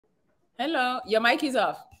Hello, your mic is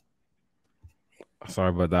off. Sorry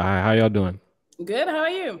about that. Hi, how y'all doing? Good, how are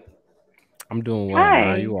you? I'm doing well,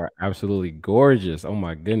 Mara. Hi. You are absolutely gorgeous. Oh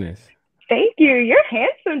my goodness. Thank you. You're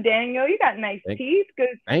handsome, Daniel. You got nice Thank, teeth,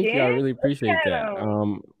 good thank you. I skin. really Look appreciate at that.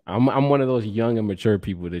 them. I'm one of those young and mature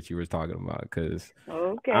people that you were talking about because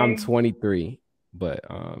I'm Okay. 23, but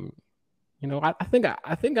I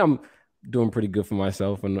think I'm doing pretty good for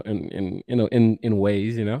myself and in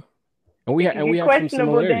ways, and we You're have some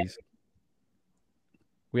questionable, Dan. similarities.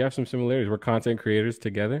 We have some similarities. We're content creators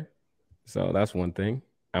together, so that's one thing.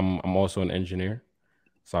 I'm also an engineer,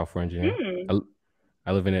 software engineer. Hmm.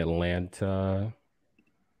 I live in Atlanta.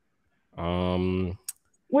 Um,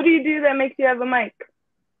 What do you do that makes you have a mic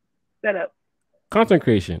set up? Content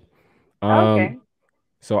creation. Um, Okay.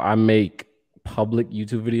 so I make public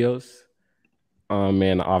YouTube videos.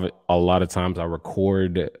 And a lot of times I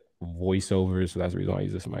record voiceovers, so that's the reason why I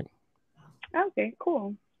use this mic. Okay,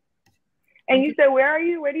 cool. And you Okay. said, where are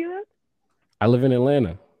you? Where do you live? I live in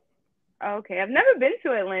Atlanta. Okay. I've never been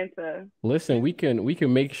to Atlanta. Listen, we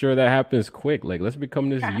can make sure that happens quick. Like, let's become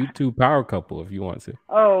this YouTube power couple if you want to.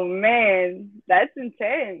 Oh, man. That's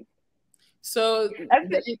intense. So, That's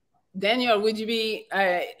it. Daniel, would you be,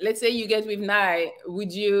 let's say you get with Nye,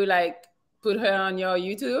 would you like put her on your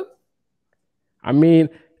YouTube? I mean,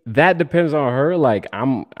 that depends on her. Like,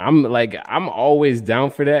 I'm always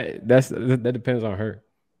down for that. That depends on her.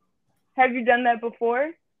 Have you done that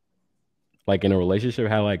before? Like in a relationship,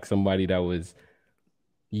 had like somebody that was.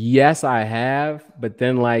 Yes, I have, but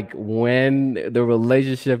then like when the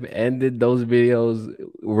relationship ended, those videos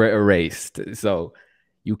were erased, so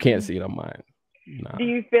you can't see it on mine. Do Nah,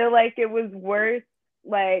 you feel like it was worth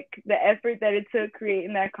like the effort that it took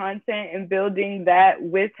creating that content and building that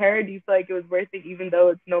with her? Do you feel like it was worth it even though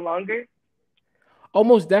it's no longer?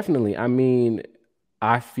 almost definitely. I mean,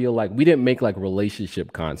 I feel like we didn't make like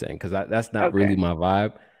relationship content because that's not really Okay. my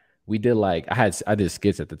vibe. We did like I did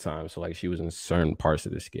skits at the time, so like she was in certain parts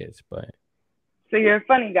of the skits, but So you're a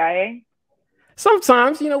funny guy,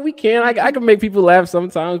 sometimes we can. I eh? can make people laugh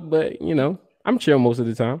sometimes, but I'm chill most of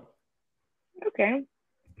the time. Okay.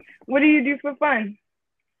 What do you do for fun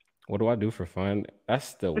What do I do for fun?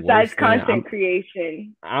 That's the besides worst thing. content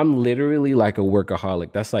creation? I'm literally like a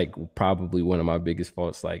workaholic. That's like probably one of my biggest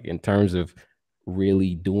faults. Like in terms of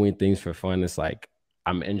really doing things for fun, it's like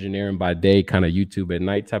I'm engineering by day, kind of YouTube at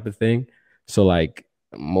night type of thing. So like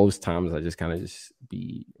most times I just kind of just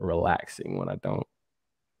be relaxing when I don't.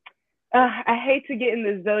 I hate to get in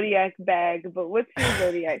the zodiac bag, but what's your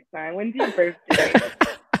zodiac sign? When's your birthday?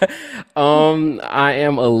 I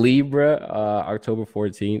am a Libra, October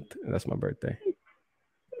 14th. That's my birthday.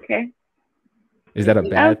 Okay. Is Is that a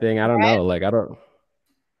it Um, bad thing? I don't bad? know. Like I don't.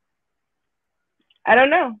 I don't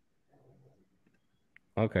know.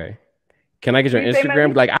 Okay. Can I get your What do you say, Instagram?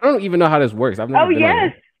 Melly? Like I don't even know how this works. I've never Oh been on yes,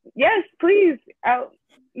 here. yes, please.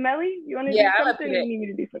 Melly, you want to Yeah, do I'll something? put Or it. you need me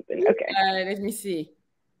to do something? Okay. Let me see.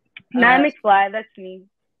 Nah, Uh, McFly, that's me.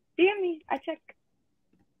 DM me. I check.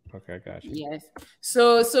 Okay, I got you. yes.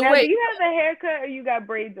 So Now, do wait. you have a haircut or you got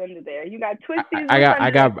braids under there? You got I, twisties. I What's got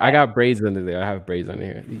I under the got I cut? got braids under there. I have braids under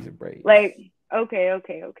here. These are braids. Like, okay,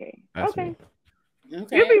 okay, okay, That's okay. me. You'd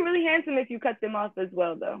Okay. be really handsome if you cut them off as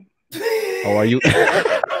well, though. Oh, are you?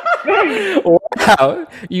 Wow.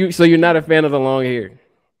 So you're not a fan of the long hair?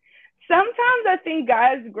 Sometimes I think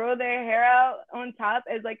guys grow their hair out on top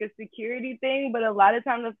as like a security thing, but a lot of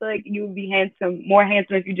times I feel like you would be handsome, more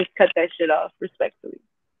handsome if you just cut that shit off, respectfully.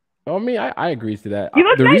 I mean, I agree to that. You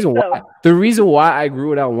look The nice reason why though. I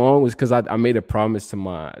grew it out long was because I made a promise to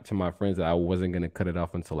my friends that I wasn't gonna cut it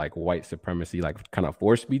off until like white supremacy like kind of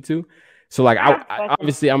forced me to. So like I I fucking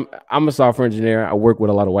obviously I'm a software engineer. I work with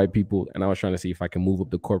a lot of white people, and I was trying to see if I can move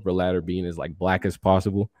up the corporate ladder, being as like black as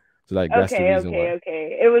possible. So like that's the okay, reason why. okay,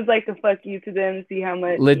 okay. It was like a fuck you to them, see how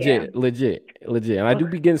much. Yeah. Legit. And I do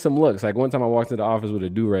be getting some looks. Like one time I walked into the office with a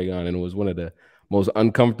do-rag on, and it was one of the most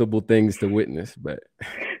uncomfortable things to witness. But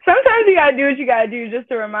Sometimes you gotta do what you gotta do just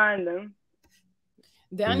to remind them.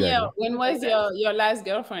 Daniel, exactly. when It's like was that. your last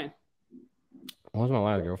girlfriend? What was my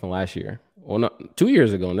last girlfriend last year? Well, no, 2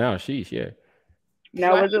 years ago now. Sheesh, yeah.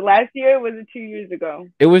 Now, What? was it last year? Or was it 2 years ago?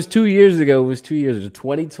 It was 2 years ago. It was 2 years ago.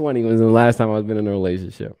 2020 was the last time I've been in a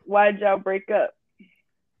relationship. Why'd y'all break up?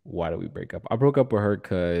 Why did we break up? I broke up with her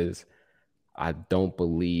because I don't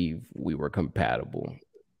believe we were compatible.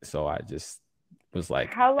 So I just was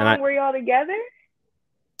like, How and I long were y'all together?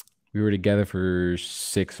 we were together for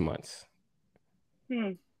 6 months.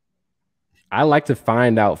 Hmm. I like to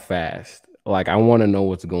find out fast. Like I want to know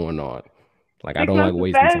what's going on. Like I Six don't like months is wasting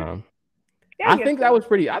fast. time. Yeah, I I guess think that so. was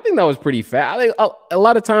pretty. I think that was pretty fast. I think a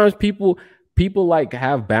lot of times people like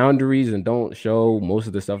have boundaries and don't show most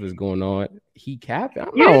of the stuff that's going on. He capping.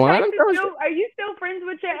 I'm You're not the lying. type to still, are you still friends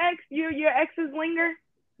with your ex? Your exes linger?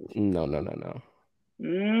 No.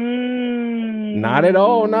 Mm. Not at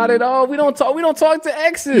all. Not at all. We don't talk. We don't talk to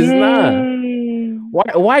exes. Nah.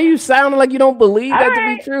 Why are you sounding like you don't believe that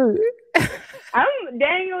to be true? I'm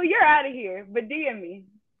Daniel. You're out of here. But DM me.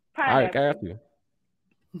 All right, got you.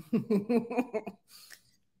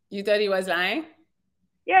 You thought he was lying?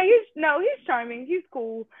 Yeah, he's charming. He's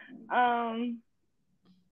cool.